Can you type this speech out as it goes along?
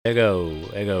Ego.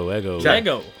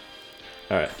 Ego.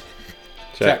 All right.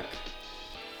 Check.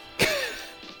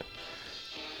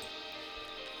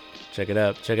 Check it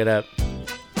up.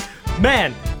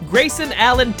 Man, Grayson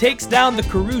Allen takes down the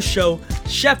Caruso.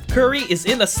 Chef Curry is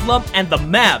in a slump, and the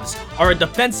Mavs are a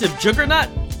defensive juggernaut.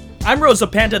 I'm Rosa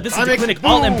Panda. This is the Clinic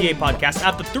All NBA podcast.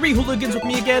 After three hooligans with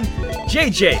me again,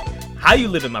 JJ. How you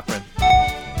living, my friend?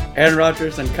 Aaron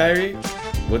Rodgers and Kyrie.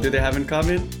 What do they have in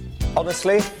common?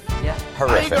 Honestly,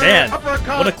 horrific. Man,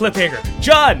 what a cliffhanger.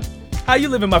 John, how you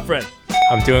living, my friend?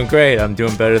 I'm doing great. I'm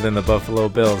doing better than the Buffalo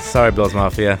Bills. Sorry, Bills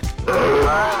Mafia.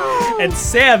 And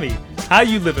Sammy, how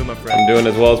you living, my friend? I'm doing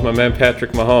as well as my man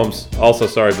Patrick Mahomes. Also,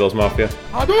 sorry, Bills Mafia.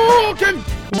 What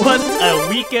a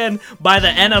weekend by the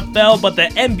NFL, but the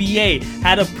NBA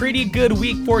had a pretty good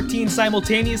Week 14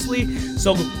 simultaneously.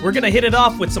 So we're going to hit it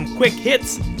off with some quick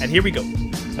hits, and here we go.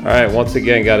 All right, once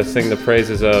again, got to sing the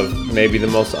praises of maybe the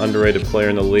most underrated player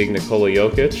in the league, Nikola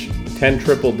Jokic. 10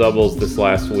 triple-doubles this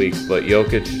last week, but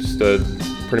Jokic stood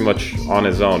pretty much on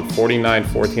his own. 49,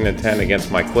 14, and 10 against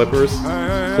my Clippers,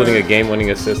 including a game-winning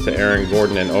assist to Aaron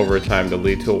Gordon in overtime to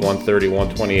lead to a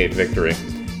 130-128 victory.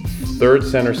 Third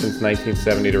center since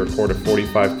 1970 to record a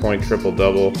 45-point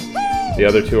triple-double. The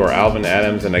other two are Alvin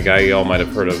Adams and a guy you all might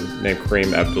have heard of named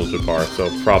Kareem Abdul-Jabbar.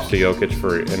 So props to Jokic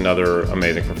for another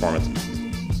amazing performance.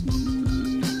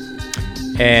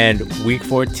 And Week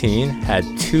 14 had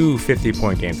two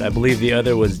 50-point games. I believe the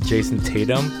other was Jason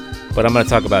Tatum, but I'm going to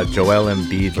talk about Joel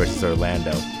Embiid versus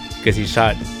Orlando because he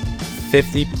shot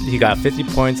 50. He got 50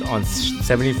 points on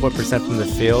 74% from the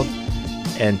field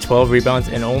and 12 rebounds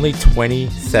in only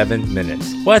 27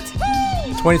 minutes. What?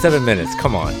 27 minutes.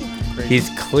 Come on. Crazy. He's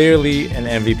clearly an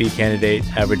MVP candidate,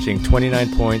 averaging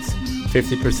 29 points,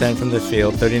 50% from the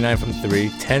field, 39 from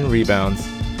 3, 10 rebounds,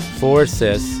 4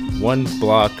 assists, 1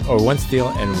 block or 1 steal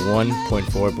and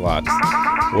 1.4 blocks.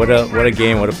 What a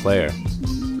game, what a player.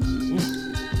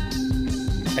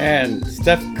 And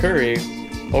Steph Curry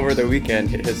over the weekend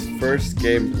hit his first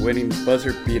game-winning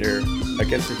buzzer beater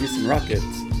against the Houston Rockets.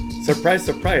 Surprise,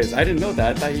 surprise. I didn't know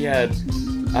that. I thought he had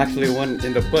actually won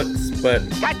in the books, but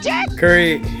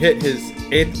Curry hit his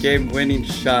 8th game-winning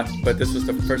shot, but this was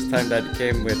the first time that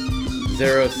came with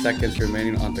 0 seconds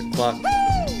remaining on the clock.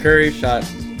 Curry shot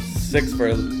 6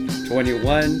 for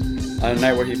 21 on a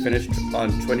night where he finished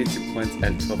on 22 points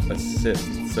and 12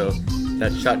 assists. So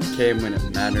that shot came when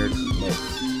it mattered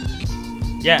most.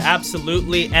 Yeah,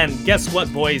 absolutely. And guess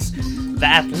what, boys? The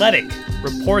Athletic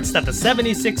reports that the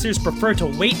 76ers prefer to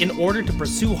wait in order to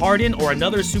pursue Harden or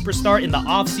another superstar in the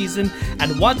offseason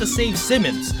and want to save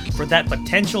Simmons for that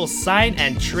potential sign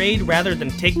and trade rather than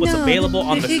take what's available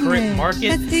on the current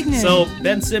market. So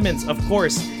Ben Simmons, of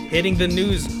course, hitting the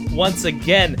news once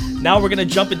again. Now we're going to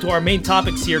jump into our main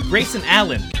topics here. Grayson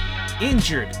Allen,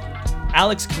 injured.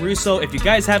 Alex Caruso, if you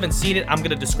guys haven't seen it, I'm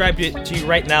going to describe it to you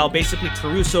right now. Basically,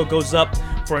 Caruso goes up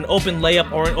for an open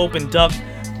layup or an open dunk.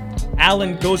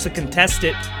 Allen goes to contest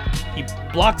it. He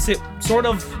blocks it,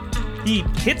 he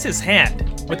hits his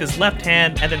hand with his left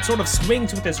hand and then sort of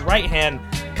swings with his right hand,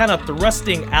 kind of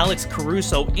thrusting Alex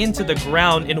Caruso into the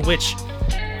ground, in which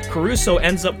Caruso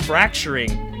ends up fracturing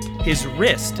his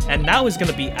wrist, and now he's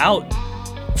going to be out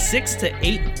 6 to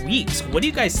 8 weeks. What do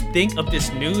you guys think of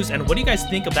this news, and what do you guys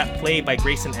think of that play by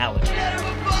Grayson Allen?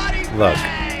 Look,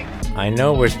 I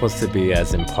know we're supposed to be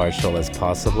as impartial as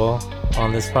possible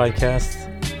on this podcast,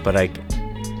 but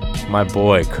my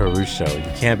boy Caruso,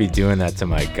 you can't be doing that to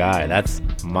my guy. That's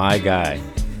my guy.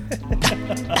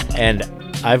 And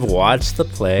I've watched the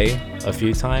play a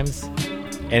few times,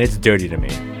 and it's dirty to me.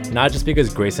 Not just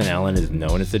because Grayson Allen is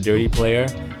known as a dirty player,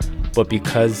 but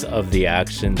because of the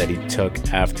action that he took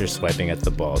after swiping at the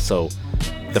ball. So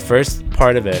the first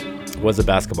part of it was a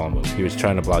basketball move. He was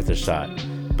trying to block the shot,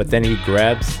 but then he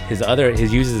grabs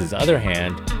uses his other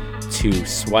hand to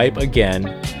swipe again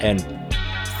and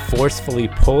forcefully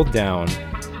pull down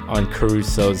on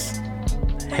Caruso's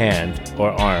hand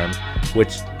or arm,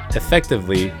 which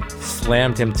effectively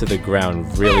slammed him to the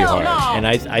ground really hard. And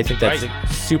I think that's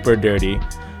super dirty.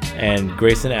 And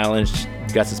Grayson Allen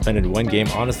got suspended 1 game.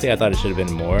 Honestly, I thought it should have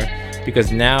been more,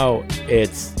 because now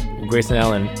it's Grayson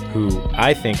Allen, who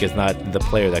I think is not the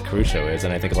player that Caruso is,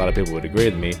 and I think a lot of people would agree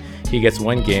with me. He gets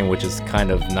 1 game, which is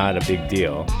kind of not a big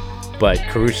deal, but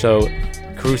Caruso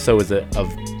is a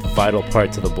vital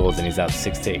part to the Bulls, and he's out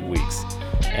 6 to 8 weeks,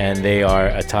 and they are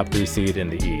a top 3 seed in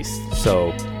the East.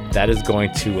 So that is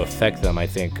going to affect them, I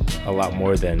think, a lot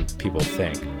more than people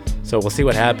think. So we'll see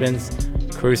what happens.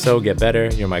 Caruso, get better.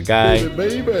 You're my guy.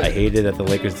 I hated that the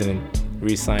Lakers didn't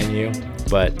re-sign you,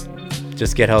 but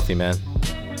just get healthy, man.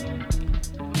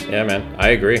 Yeah, man, I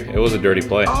agree. It was a dirty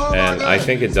play. And I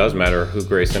think it does matter who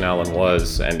Grayson Allen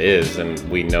was and is. And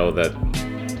we know that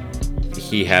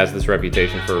he has this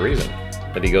reputation for a reason,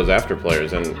 that he goes after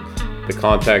players. And the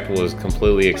contact was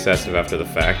completely excessive after the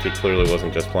fact. He clearly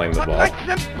wasn't just playing the ball.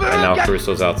 And now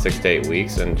Caruso's out 6 to 8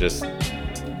 weeks. And just,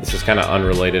 this is kind of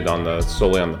unrelated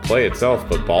solely on the play itself.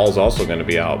 But Ball's also going to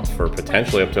be out for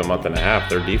potentially up to a month and a half.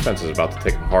 Their defense is about to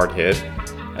take a hard hit.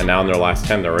 And now in their last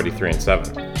 10, they're already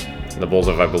 3-7. The Bulls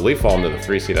have, I believe, fallen to the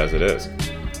 3 seed as it is.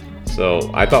 So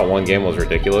I thought one game was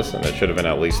ridiculous, and it should have been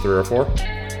at least 3 or 4.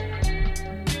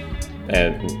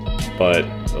 But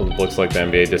it looks like the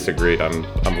NBA disagreed. I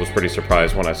was pretty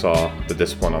surprised when I saw the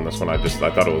discipline on this one. I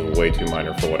thought it was way too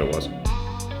minor for what it was.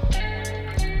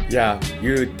 Yeah,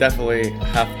 you definitely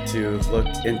have to look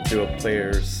into a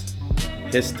player's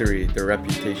history, their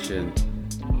reputation.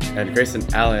 And Grayson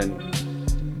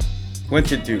Allen went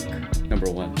to Duke,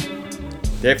 number 1.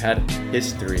 They've had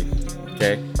history,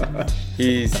 okay?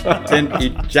 He's been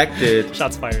ejected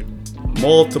Shots fired.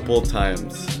 multiple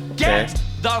times, okay?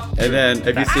 And then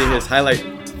if you see his highlight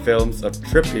films of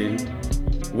tripping,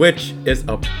 which is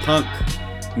a punk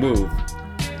move,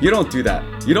 you don't do that.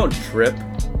 You don't trip.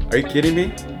 Are you kidding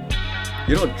me?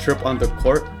 You don't trip on the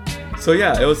court. So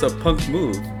yeah, it was a punk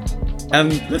move.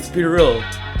 And let's be real,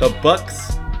 the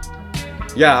Bucks,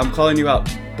 yeah, I'm calling you out,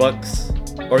 Bucks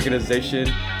organization.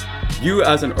 You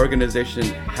as an organization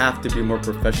have to be more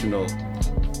professional.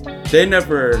 They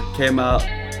never came out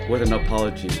with an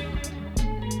apology.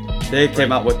 They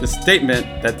came out with a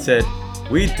statement that said,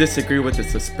 we disagree with the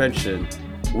suspension.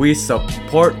 We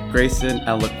support Grayson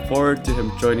and look forward to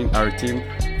him joining our team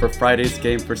for Friday's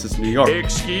game versus New York.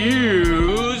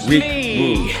 Excuse Weak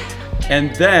me. move.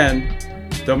 And then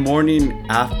the morning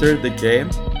after the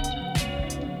game,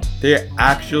 they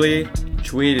actually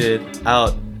tweeted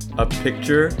out a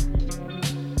picture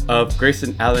of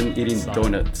Grayson Allen eating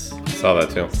donuts. Saw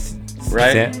that too.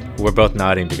 Right? We're both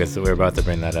nodding because we're about to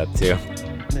bring that up too.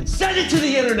 Send it to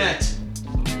the internet.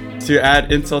 To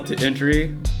add insult to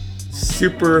injury,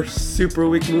 super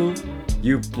weak move.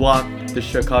 You blocked the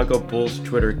Chicago Bulls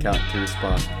Twitter account to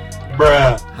respond.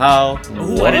 Bruh. How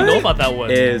Ooh, I didn't know about that one.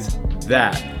 is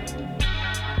that?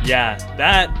 Yeah,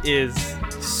 that is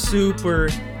super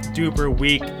duper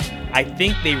weak. I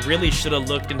think they really should have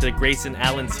looked into Grayson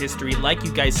Allen's history, like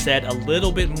you guys said, a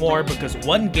little bit more, because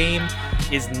one game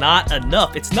is not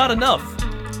enough. It's not enough.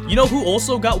 You know who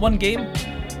also got one game?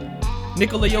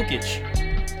 Nikola Jokic.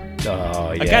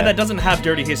 Oh, yeah. A guy that doesn't have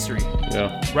dirty history,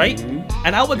 Yeah. right? Mm-hmm.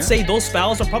 And I would say those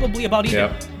fouls are probably about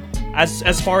even, Yeah.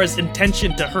 as far as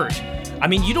intention to hurt. I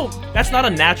mean, that's not a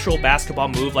natural basketball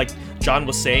move like John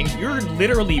was saying. You're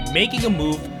literally making a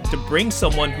move to bring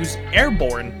someone who's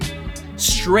airborne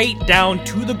straight down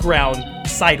to the ground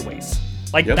sideways.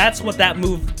 Like, Yep. that's what that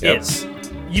move Yep. is.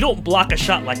 You don't block a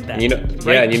shot like that. You know, right?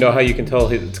 yeah, and you know how you can tell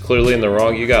it's clearly in the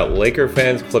wrong? You got Laker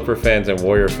fans, Clipper fans, and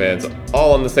Warrior fans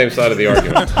all on the same side of the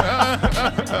argument.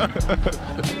 I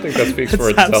think that speaks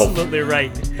for That's itself. absolutely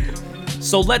right.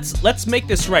 So let's make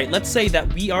this right. Let's say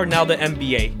that we are now the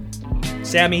NBA.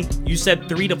 Sammy, you said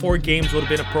 3 to 4 games would have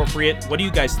been appropriate. What do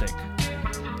you guys think?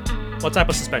 What type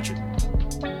of suspension?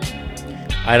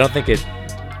 I don't think it.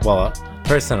 Well,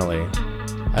 personally,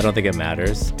 I don't think it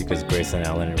matters because Grayson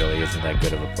Allen really isn't that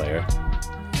good of a player.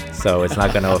 So it's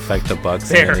not going to affect the Bucks.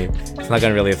 Fair. It's not going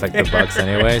to really affect the Bucks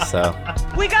anyway. So.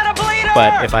 We got a bleeder.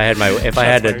 But if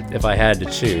I had to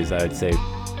choose, I would say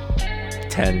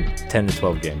 10 to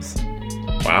 12 games.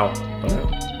 Wow.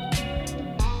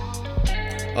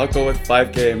 I'll go with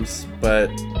 5 games, but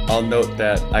I'll note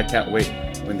that I can't wait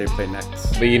when they play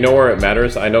next. But you know where it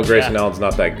matters? I know Grayson Yeah. Allen's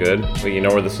not that good, but you know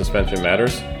where the suspension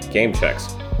matters? Game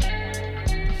checks.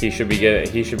 He should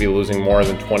be losing more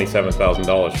than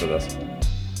 $27,000 for this.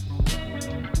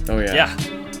 Oh yeah. Yeah.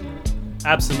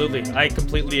 Absolutely. I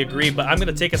completely agree, but I'm going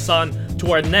to take us on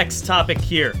to our next topic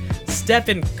here.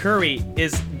 Stephen Curry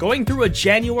is going through a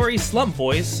January slump,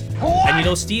 boys. And you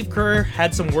know, Steve Kerr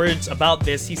had some words about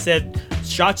this. He said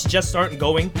shots just aren't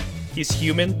going. He's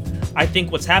human. I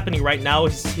think what's happening right now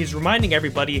is he's reminding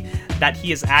everybody that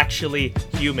he is actually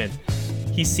human.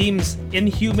 He seems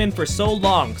inhuman for so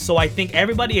long, so I think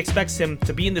everybody expects him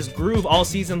to be in this groove all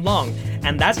season long,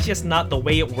 and that's just not the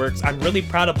way it works. I'm really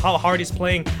proud of how hard he's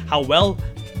playing, how well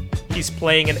he's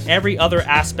playing in every other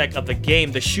aspect of the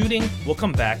game. The shooting will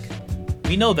come back.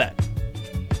 We know that.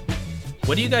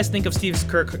 What do you guys think of Steve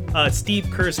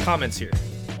Kerr's comments here?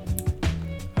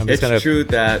 It's true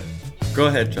that... Go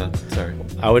ahead, John. Sorry.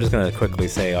 I was just going to quickly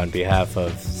say on behalf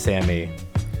of Sammy,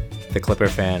 the Clipper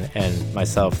fan, and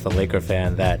myself, the Laker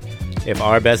fan, that if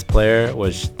our best player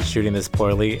was shooting this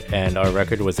poorly and our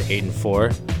record was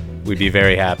 8-4, we'd be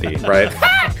very happy. Right?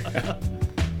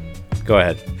 Go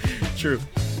ahead. True.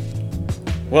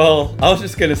 Well, I was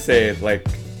just gonna say, like,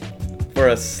 for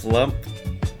a slump,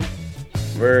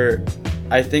 where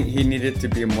I think he needed to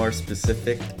be more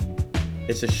specific.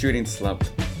 It's a shooting slump,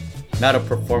 not a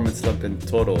performance slump in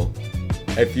total.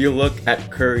 If you look at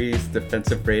Curry's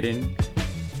defensive rating,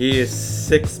 he is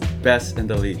 6th best in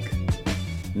the league.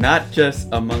 Not just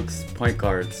amongst point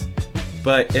guards,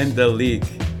 but in the league.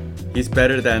 He's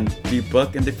better than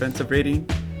D-Book in defensive rating,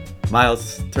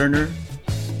 Miles Turner,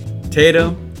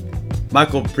 Tatum,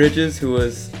 Michael Bridges, who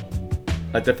was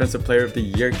a Defensive Player of the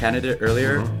Year candidate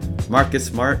earlier, Marcus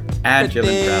Smart, and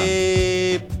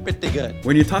Jaylen Brown. Pretty good.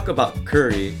 When you talk about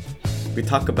Curry, we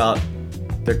talk about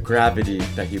the gravity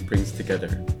that he brings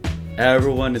together.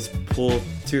 Everyone is pulled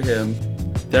to him,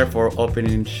 therefore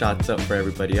opening shots up for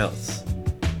everybody else.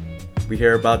 We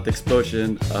hear about the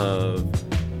explosion of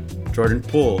Jordan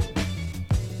Poole.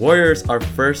 Warriors are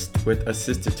first with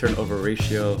assist to turnover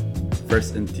ratio,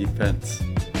 first in defense,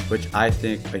 which I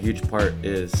think a huge part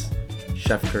is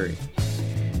Chef Curry.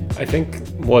 I think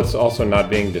what's also not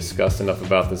being discussed enough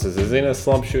about this is he in a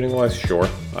slump shooting wise? Sure.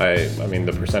 I mean,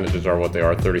 the percentages are what they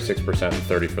are, 36% and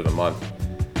 30 for the month.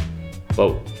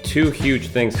 But two huge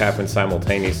things happened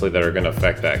simultaneously that are going to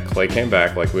affect that. Clay came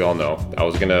back, like we all know. I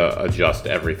was going to adjust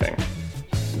everything.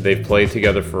 They've played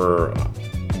together for,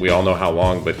 we all know how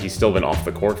long, but he's still been off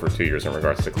the court for 2 years in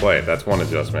regards to Clay. That's one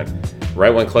adjustment.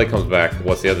 Right when Clay comes back,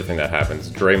 what's the other thing that happens?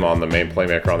 Draymond, the main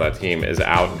playmaker on that team, is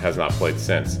out and has not played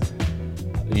since.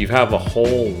 You have a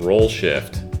whole role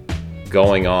shift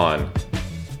going on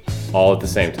all at the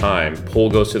same time. Poole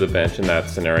goes to the bench in that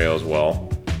scenario as well.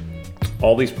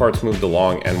 All these parts moved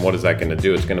along, and what is that going to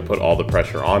do? It's going to put all the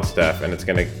pressure on Steph, and it's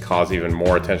going to cause even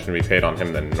more attention to be paid on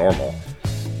him than normal.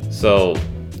 So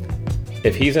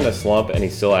if he's in a slump and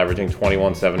he's still averaging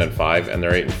 21, 7, and 5, and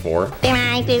they're 8 and 4,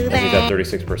 and he's at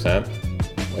 36%,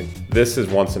 like, this is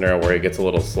one scenario where he gets a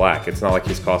little slack. It's not like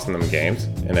he's costing them games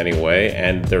in any way,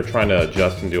 and they're trying to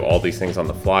adjust and do all these things on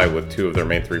the fly with two of their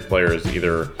main three players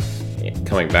either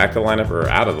coming back to the lineup or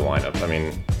out of the lineup. I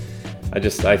mean,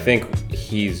 I think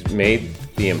he's made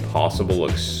the impossible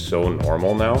look so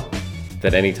normal now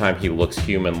that anytime he looks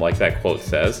human, like that quote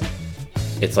says,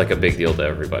 it's like a big deal to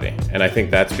everybody. And I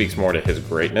think that speaks more to his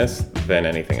greatness than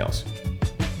anything else.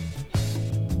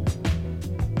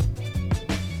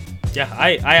 Yeah,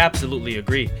 I absolutely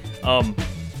agree. I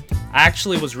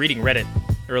actually was reading Reddit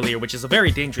earlier, which is a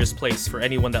very dangerous place for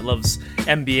anyone that loves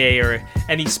NBA or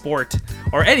any sport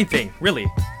or anything,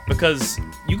 really, because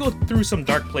you go through some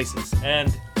dark places.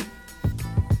 And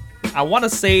I want to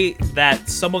say that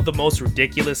some of the most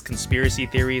ridiculous conspiracy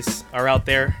theories are out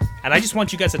there, and I just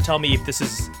want you guys to tell me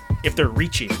if they're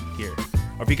reaching here,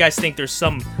 or if you guys think there's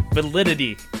some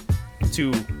validity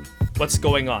to what's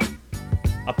going on.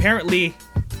 Apparently,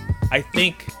 I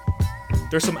think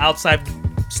there's some outside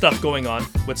stuff going on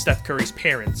with Steph Curry's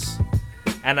parents.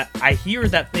 And I hear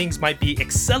that things might be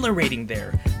accelerating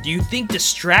there. Do you think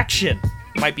distraction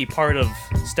might be part of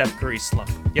Steph Curry's slump?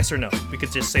 Yes or no? We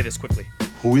could just say this quickly.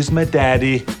 Who is my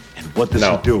daddy and what does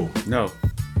he do? No.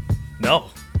 No,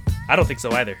 I don't think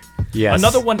so either. Yes.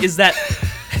 Another one is that...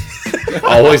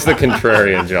 Always the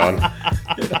contrarian, John.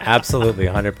 Absolutely,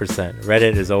 100%.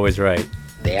 Reddit is always right.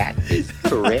 That is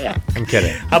correct. I'm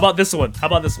kidding. How about this one?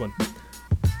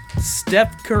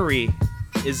 Steph Curry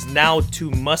is now too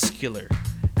muscular,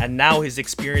 and now he's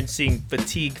experiencing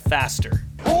fatigue faster.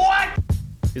 What?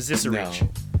 Is this a reach?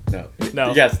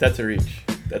 No. Yes, that's a reach.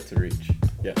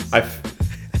 Yes.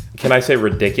 Can I say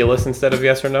ridiculous instead of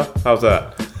yes or no? How's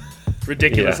that?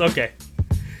 Ridiculous. Yeah. Okay.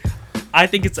 I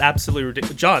think it's absolutely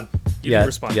ridiculous. John, you can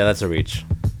respond. Yeah, that's a reach.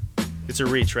 It's a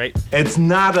reach, right? It's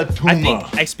not a tumor. I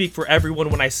think I speak for everyone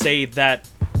when I say that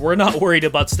we're not worried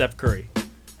about Steph Curry.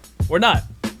 We're not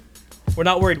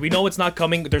worried. We know it's not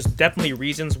coming. There's definitely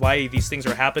reasons why these things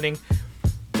are happening.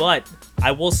 But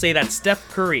I will say that Steph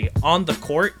Curry on the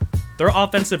court, their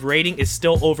offensive rating is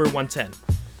still over 110.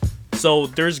 So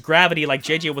there's gravity, like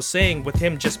JJ was saying, with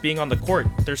him just being on the court.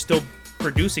 They're still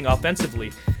producing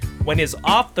offensively. When he's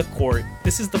off the court,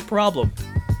 this is the problem.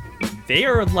 They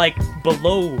are like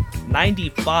below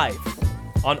 95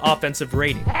 on offensive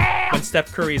rating when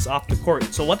Steph Curry is off the court.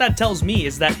 So what that tells me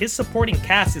is that his supporting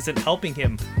cast isn't helping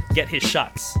him get his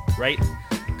shots, right?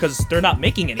 Because they're not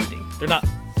making anything. They're not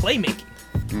playmaking.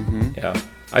 Mm-hmm. Yeah.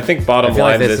 I think bottom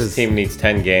line, like this team needs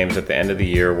 10 games at the end of the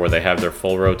year where they have their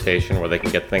full rotation, where they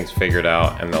can get things figured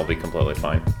out, and they'll be completely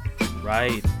fine.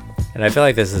 Right. And I feel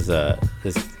like this is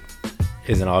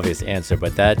an obvious answer,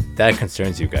 but that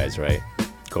concerns you guys, right?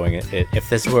 If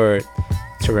this were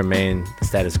to remain the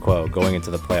status quo going into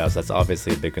the playoffs, that's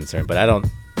obviously a big concern. But I don't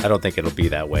I don't think it'll be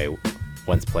that way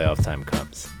once playoff time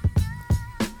comes.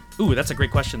 Ooh, that's a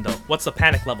great question, though. What's the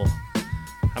panic level?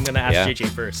 I'm going to ask JJ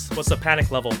first. What's the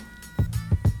panic level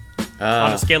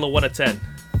on a scale of 1 to 10?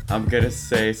 I'm going to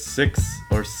say 6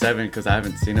 or 7 because I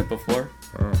haven't seen it before.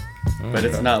 But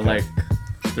it's not like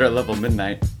threat level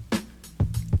midnight.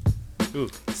 Ooh,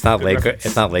 it's not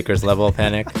Lakers level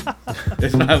panic.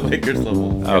 It's not Lakers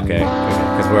level. Okay,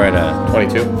 because we're at a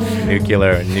 22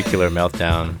 nuclear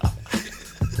meltdown.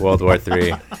 World War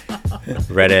III.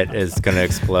 Reddit is gonna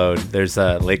explode. There's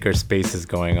Lakers spaces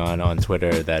going on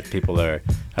Twitter that people are.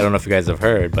 I don't know if you guys have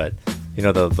heard, but you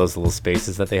know those little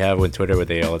spaces that they have on Twitter where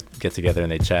they all get together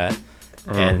and they chat.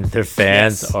 And their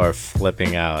fans are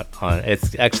flipping out on.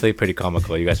 It's actually pretty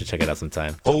comical. You guys should check it out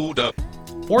sometime. Hold up.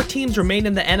 4 teams remain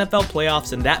in the NFL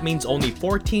playoffs, and that means only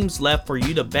 4 teams left for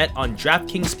you to bet on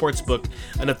DraftKings Sportsbook,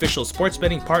 an official sports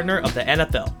betting partner of the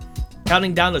NFL.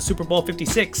 Counting down to Super Bowl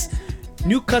 56,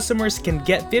 new customers can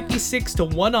get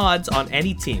 56-1 odds on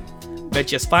any team. Bet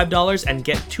just $5 and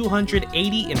get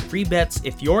 $280 in free bets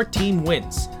if your team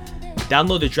wins.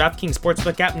 Download the DraftKings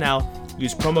Sportsbook app now,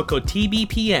 use promo code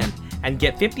TBPN, and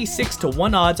get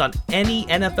 56-1 odds on any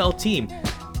NFL team.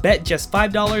 Bet just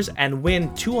 $5 and win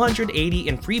 $280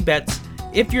 in free bets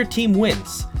if your team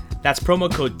wins. That's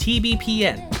promo code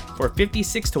TBPN for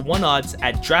 56-1 odds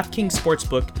at DraftKings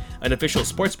Sportsbook, an official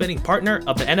sports betting partner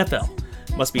of the NFL.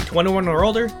 Must be 21 or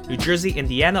older, New Jersey,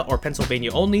 Indiana, or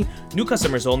Pennsylvania only, new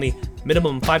customers only,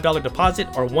 minimum $5 deposit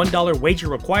or $1 wager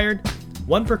required,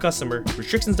 1 per customer,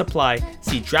 restrictions apply,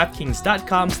 see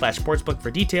DraftKings.com/sportsbook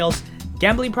for details.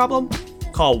 Gambling problem?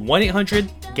 Call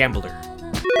 1-800-GAMBLER.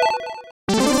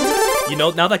 You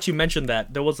know, now that you mentioned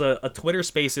that, there was a Twitter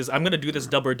Spaces. I'm going to do this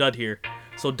dub or dud here.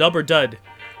 So dub or dud,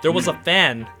 there was a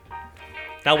fan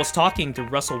that was talking to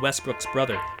Russell Westbrook's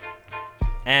brother.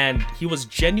 And he was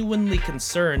genuinely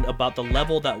concerned about the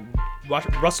level that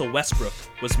Russell Westbrook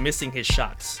was missing his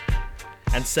shots.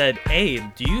 And said, hey,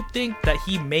 do you think that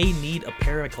he may need a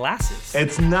pair of glasses?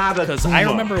 It's not a Because I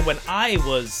remember when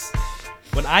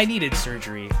I needed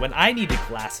surgery, when I needed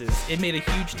glasses, it made a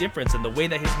huge difference in the way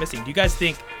that he's missing. Do you guys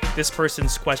think this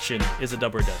person's question is a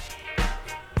dub or dud?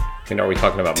 And are we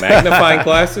talking about magnifying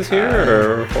glasses here,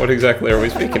 or what exactly are we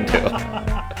speaking to?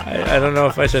 I don't know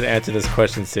if I should answer this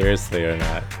question seriously or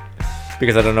not,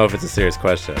 because I don't know if it's a serious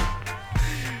question.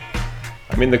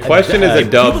 I mean, the question is a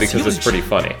dub because it's pretty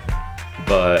funny.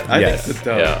 But I think it's a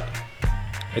dub. Yeah.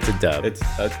 It's a dub. It's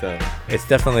a dub. It's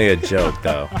definitely a joke,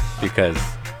 though, because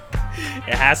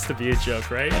It has to be a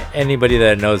joke, right? anybody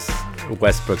that knows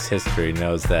Westbrook's history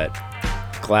knows that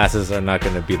glasses are not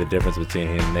going to be the difference between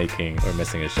him making or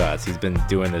missing his shots. He's been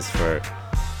doing this for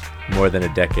more than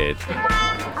a decade.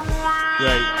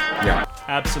 Right. Yeah.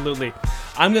 Absolutely.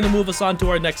 I'm going to move us on to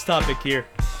our next topic here.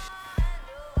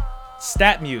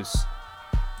 StatMuse.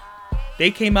 They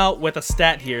came out with a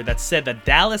stat here that said the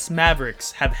Dallas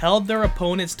Mavericks have held their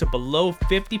opponents to below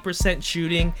 50%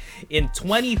 shooting in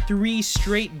 23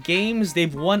 straight games.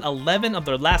 They've won 11 of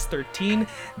their last 13.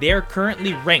 They are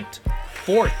currently ranked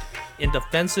 4th in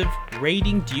defensive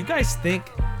rating. Do you guys think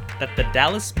that the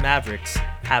Dallas Mavericks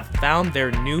have found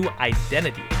their new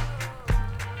identity?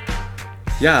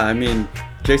 Yeah, I mean,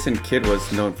 Jason Kidd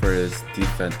was known for his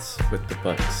defense with the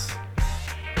Bucks.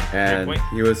 And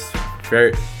he was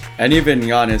very... And even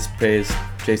Giannis praised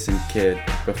Jason Kidd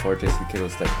before Jason Kidd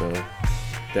was let go,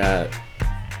 that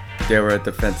they were a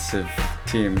defensive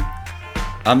team.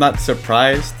 I'm not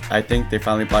surprised. I think they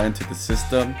finally bought into the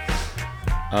system.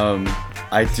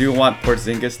 I do want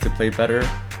Porzingis to play better,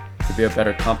 to be a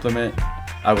better complement.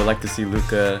 I would like to see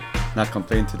Luka not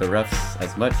complain to the refs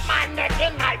as much.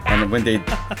 And when they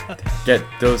get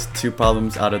those 2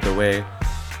 problems out of the way,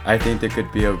 I think they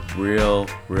could be a real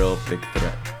big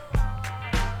threat.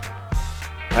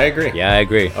 I agree. Yeah, I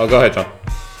agree. Oh, go ahead, John.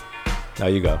 Now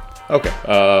you go. Okay.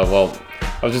 Well,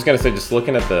 I was just going to say, just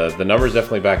looking at the numbers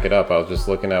definitely back it up. I was just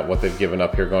looking at what they've given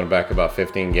up here going back about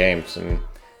 15 games. And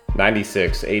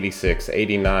 96, 86,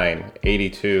 89,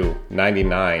 82,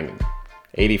 99,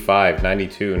 85,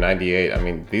 92, 98. I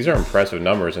mean, these are impressive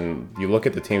numbers. And you look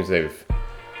at the teams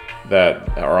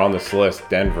that are on this list: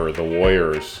 Denver, the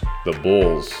Warriors, the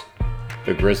Bulls,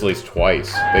 the Grizzlies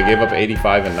twice. They gave up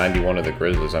 85 and 91 of the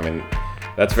Grizzlies. I mean,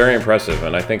 that's very impressive,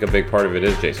 and I think a big part of it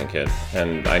is Jason Kidd.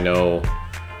 And I know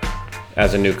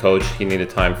as a new coach, he needed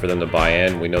time for them to buy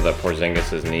in. We know that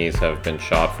Porzingis' knees have been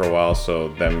shot for a while, so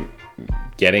them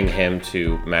getting him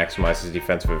to maximize his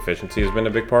defensive efficiency has been a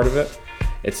big part of it.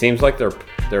 It seems like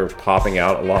they're popping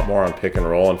out a lot more on pick and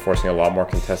roll and forcing a lot more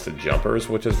contested jumpers,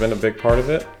 which has been a big part of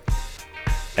it.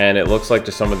 And it looks like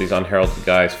just some of these unheralded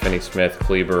guys, Finney Smith,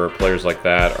 Kleber, players like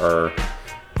that, are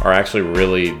are actually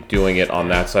really doing it on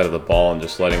that side of the ball and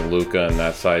just letting Luka and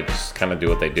that side just kind of do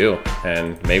what they do.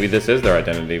 And maybe this is their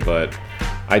identity, but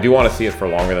I do want to see it for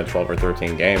longer than 12 or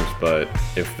 13 games. But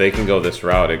if they can go this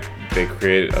route, they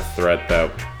create a threat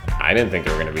that I didn't think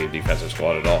they were going to be a defensive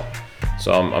squad at all.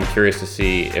 So I'm curious to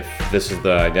see if this is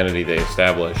the identity they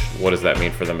establish. What does that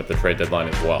mean for them at the trade deadline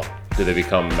as well? Do they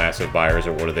become massive buyers,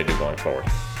 or what do they do going forward?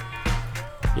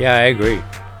 Yeah, I agree.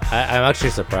 I'm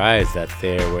actually surprised that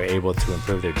they were able to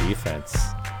improve their defense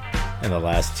in the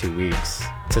last 2 weeks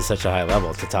to such a high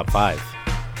level, to top 5,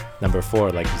 number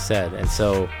 4, like you said. And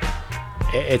so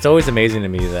it's always amazing to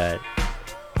me that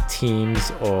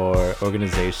teams or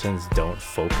organizations don't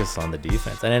focus on the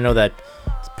defense. And I know that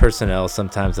personnel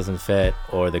sometimes doesn't fit,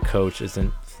 or the coach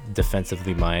isn't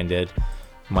defensively minded.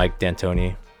 Mike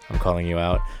D'Antoni, I'm calling you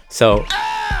out. So,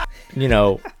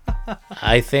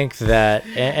 I think that,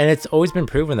 and it's always been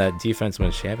proven that defense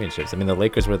wins championships. I mean, the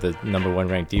Lakers were the number 1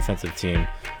 ranked defensive team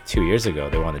 2 years ago.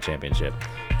 They won the championship.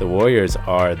 The Warriors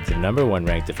are the number 1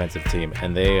 ranked defensive team,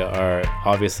 and they are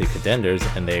obviously contenders,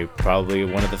 and they probably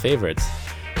one of the favorites.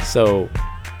 So,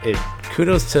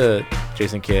 kudos to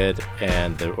Jason Kidd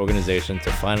and the organization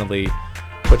to finally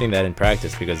putting that in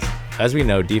practice, because as we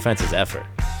know, defense is effort,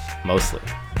 mostly.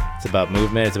 It's about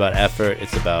movement, it's about effort,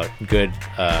 it's about good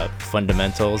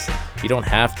fundamentals. You don't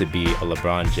have to be a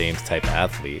LeBron James type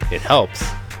athlete. It helps,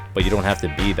 but you don't have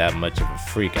to be that much of a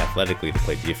freak athletically to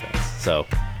play defense. So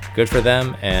good for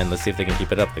them, and let's see if they can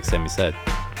keep it up, like Sammy said.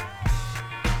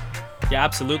 Yeah,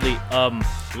 absolutely.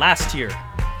 Last year,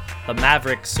 the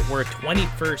Mavericks were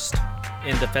 21st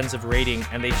in defensive rating,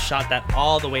 and they've shot that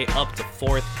all the way up to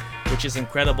 4th, which is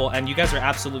incredible. And you guys are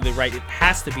absolutely right. It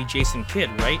has to be Jason Kidd,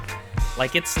 right?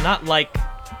 Like, it's not like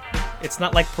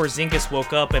Porzingis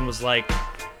woke up and was like,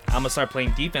 I'm gonna start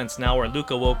playing defense now, or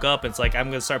Luka woke up and it's like, I'm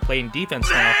gonna start playing defense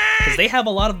now, because they have a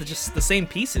lot of just the same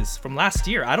pieces from last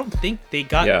year. I don't think they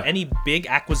got any big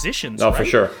acquisitions. No, right? for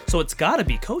sure. So it's got to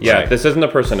be coaching. Yeah, this isn't a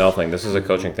personnel thing. This is a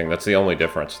coaching thing. That's the only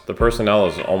difference. The personnel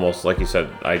is almost, like you said,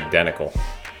 identical.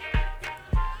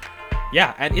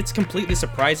 Yeah, and it's completely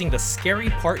surprising. The scary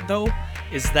part, though,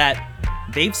 is that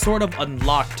they've sort of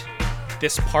unlocked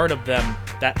this part of them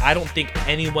that I don't think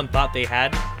anyone thought they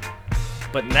had.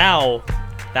 But now,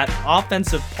 that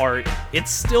offensive part,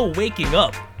 it's still waking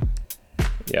up.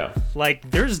 Yeah. Like,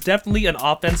 there's definitely an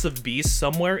offensive beast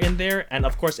somewhere in there. And,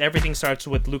 of course, everything starts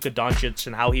with Luka Doncic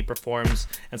and how he performs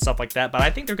and stuff like that. But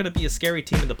I think they're going to be a scary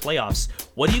team in the playoffs.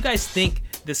 What do you guys think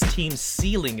this team's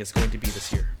ceiling is going to be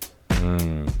this year?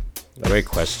 Great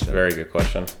question. Very good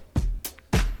question.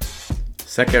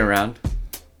 Second round.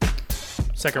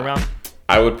 Second round?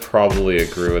 I would probably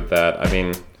agree with that. I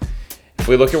mean, if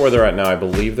we look at where they're at now, I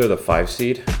believe they're the 5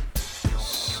 seed.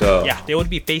 So yeah, they would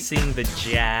be facing the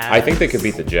Jazz. I think they could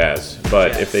beat the Jazz,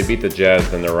 but if they beat the Jazz,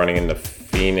 then they're running into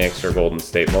Phoenix or Golden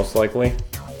State most likely.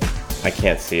 I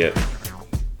can't see it.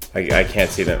 I can't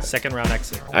see them. Second round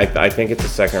exit. I think it's a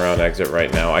second round exit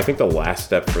right now. I think the last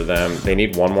step for them, they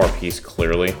need one more piece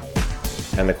clearly.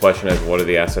 And the question is, what are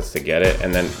the assets to get it?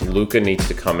 And then Luka needs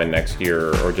to come in next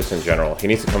year, or just in general. He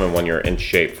needs to come in when you're in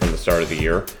shape from the start of the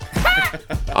year.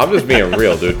 I'm just being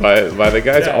real, dude. By the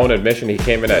guy's own admission, he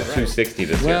came in at 260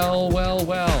 this year.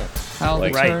 Well. How the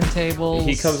turntables.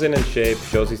 He comes in shape,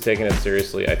 shows he's taking it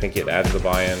seriously. I think it adds the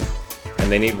buy-in. And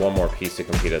they need one more piece to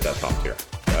compete at that top tier.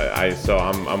 So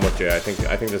I'm with you. I think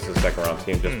this is a second round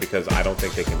team just because I don't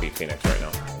think they can beat Phoenix right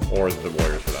now, or the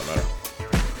Warriors for that matter.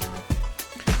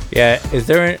 Yeah,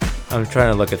 I'm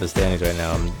trying to look at the standings right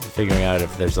now. I'm figuring out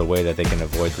if there's a way that they can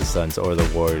avoid the Suns or the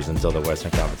Warriors until the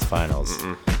Western Conference Finals.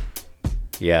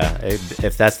 Yeah,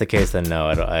 if that's the case, then no,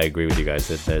 I agree with you guys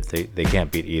that they can't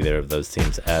beat either of those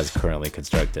teams as currently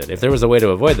constructed. If there was a way to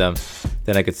avoid them,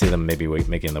 then I could see them maybe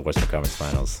making the Western Conference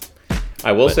Finals.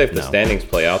 I will say if the standings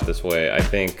play out this way, I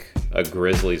think a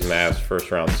Grizzlies-Mavs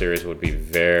first-round series would be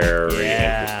very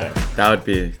interesting. That would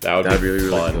be really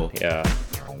fun. Cool. Yeah.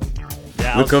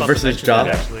 Luka versus Ja.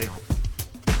 Actually,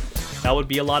 that would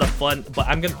be a lot of fun. But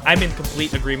I'm in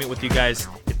complete agreement with you guys.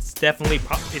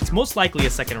 It's most likely a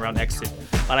second round exit.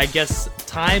 But I guess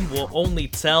time will only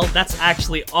tell. That's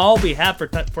actually all we have for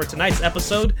tonight's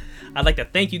episode. I'd like to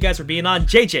thank you guys for being on.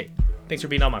 JJ, thanks for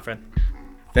being on, my friend.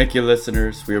 Thank you,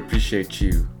 listeners. We appreciate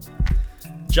you.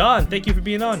 John, thank you for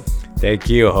being on. Thank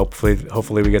you.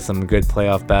 Hopefully we get some good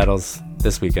playoff battles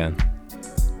this weekend.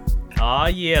 Aw,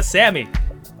 yeah. Sammy,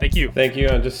 thank you. Thank you.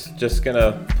 I'm just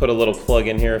gonna put a little plug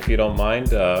in here if you don't mind.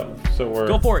 Go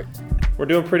for it. We're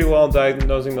doing pretty well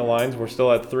diagnosing the lines. We're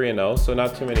still at 3-0, so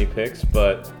not too many picks,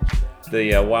 but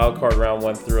The wild card round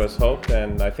went through as hoped,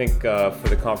 and I think for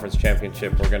the conference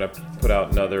championship, we're going to put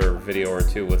out another video or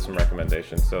two with some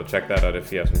recommendations. So check that out if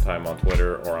you have some time on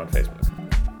Twitter or on Facebook.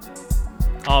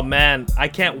 Oh man, I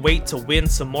can't wait to win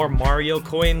some more Mario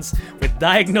coins with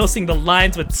diagnosing the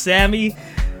lines with Sammy.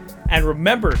 And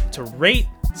remember to rate,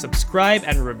 subscribe,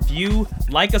 and review.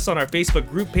 Like us on our Facebook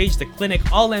group page, the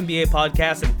Clinic All NBA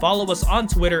Podcast, and follow us on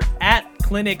Twitter at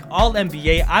Clinic All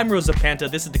NBA. I'm Rosa Panta.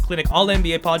 This is the Clinic All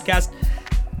NBA Podcast.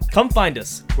 Come find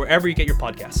us wherever you get your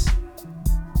podcasts.